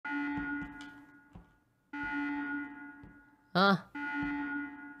Huh?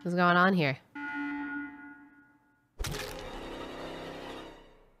 What's going on here?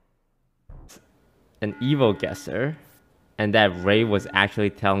 An evil guesser, and that Ray was actually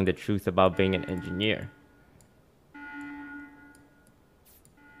telling the truth about being an engineer.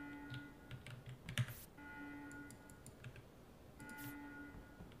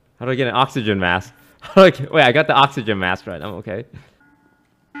 How do I get an oxygen mask? Wait, I got the oxygen mask right. I'm okay.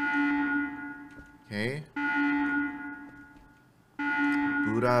 Okay.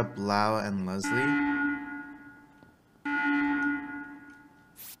 Buddha, Blau, and Leslie.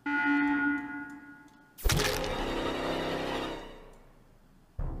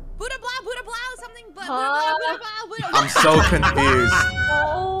 Buddha blah, something but Buddha blah. I'm so confused.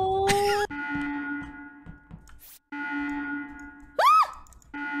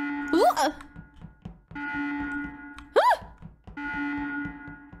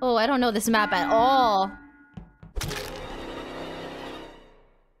 Oh, I don't know this map at all.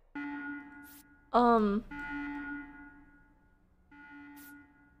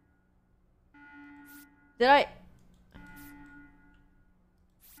 Did I...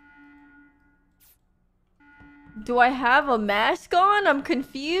 Do I have a mask on? I'm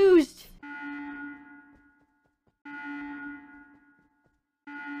confused.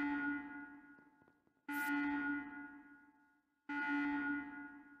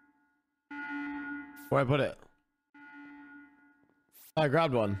 Where I put it? I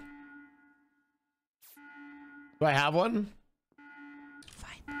grabbed one. Do I have one?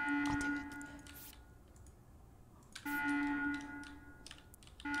 Fine, I'll do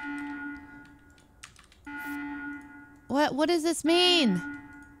it. What does this mean?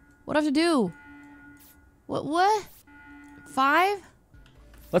 What do I have to do? What? 5?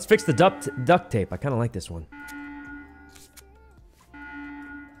 Let's fix the duct tape. I kind of like this one.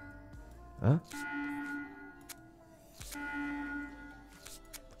 Huh?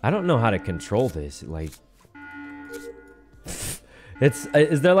 I don't know how to control this. Like,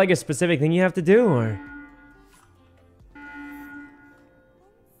 is there like a specific thing you have to do, or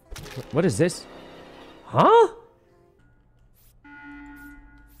what is this? Huh?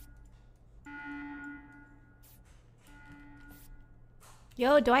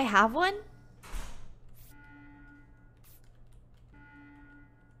 Yo, do I have one?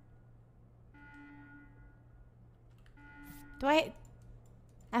 Do I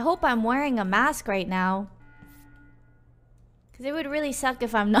hope I'm wearing a mask right now. Because it would really suck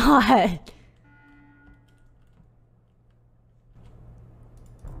if I'm not.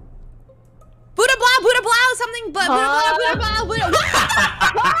 Buddha blah, something but Buddha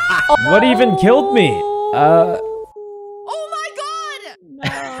blah. What even killed me? Oh my god!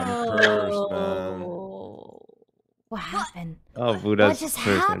 No. What happened? Oh, Buddha's What just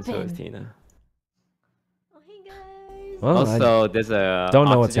person, so is happened? Tina. Oh, hey guys. Well, Also, there's a don't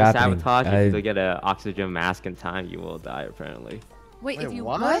know what's oxygen happening. sabotage. If you don't get an oxygen mask in time, you will die, apparently. Wait, if you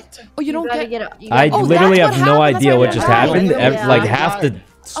what? Oh, you don't gotta get a- you I gotta- Oh, literally that's have what no happened. idea That's what what just happened. happened. Yeah. Like half the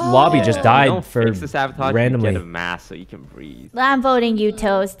lobby just died Don't for fix the sabotage, randomly. You get a mask so you can breathe. I'm voting you,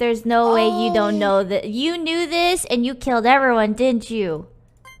 Toast. There's no way you don't know that. You knew this and you killed everyone, didn't you?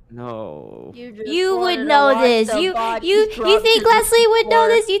 No. You would know this. You think Leslie would know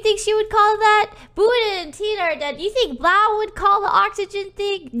this? You think she would call that? Buddha and Tina are dead. You think Blau would call the oxygen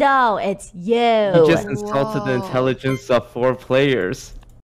thing? No, it's you. You just insulted the intelligence of 4 players.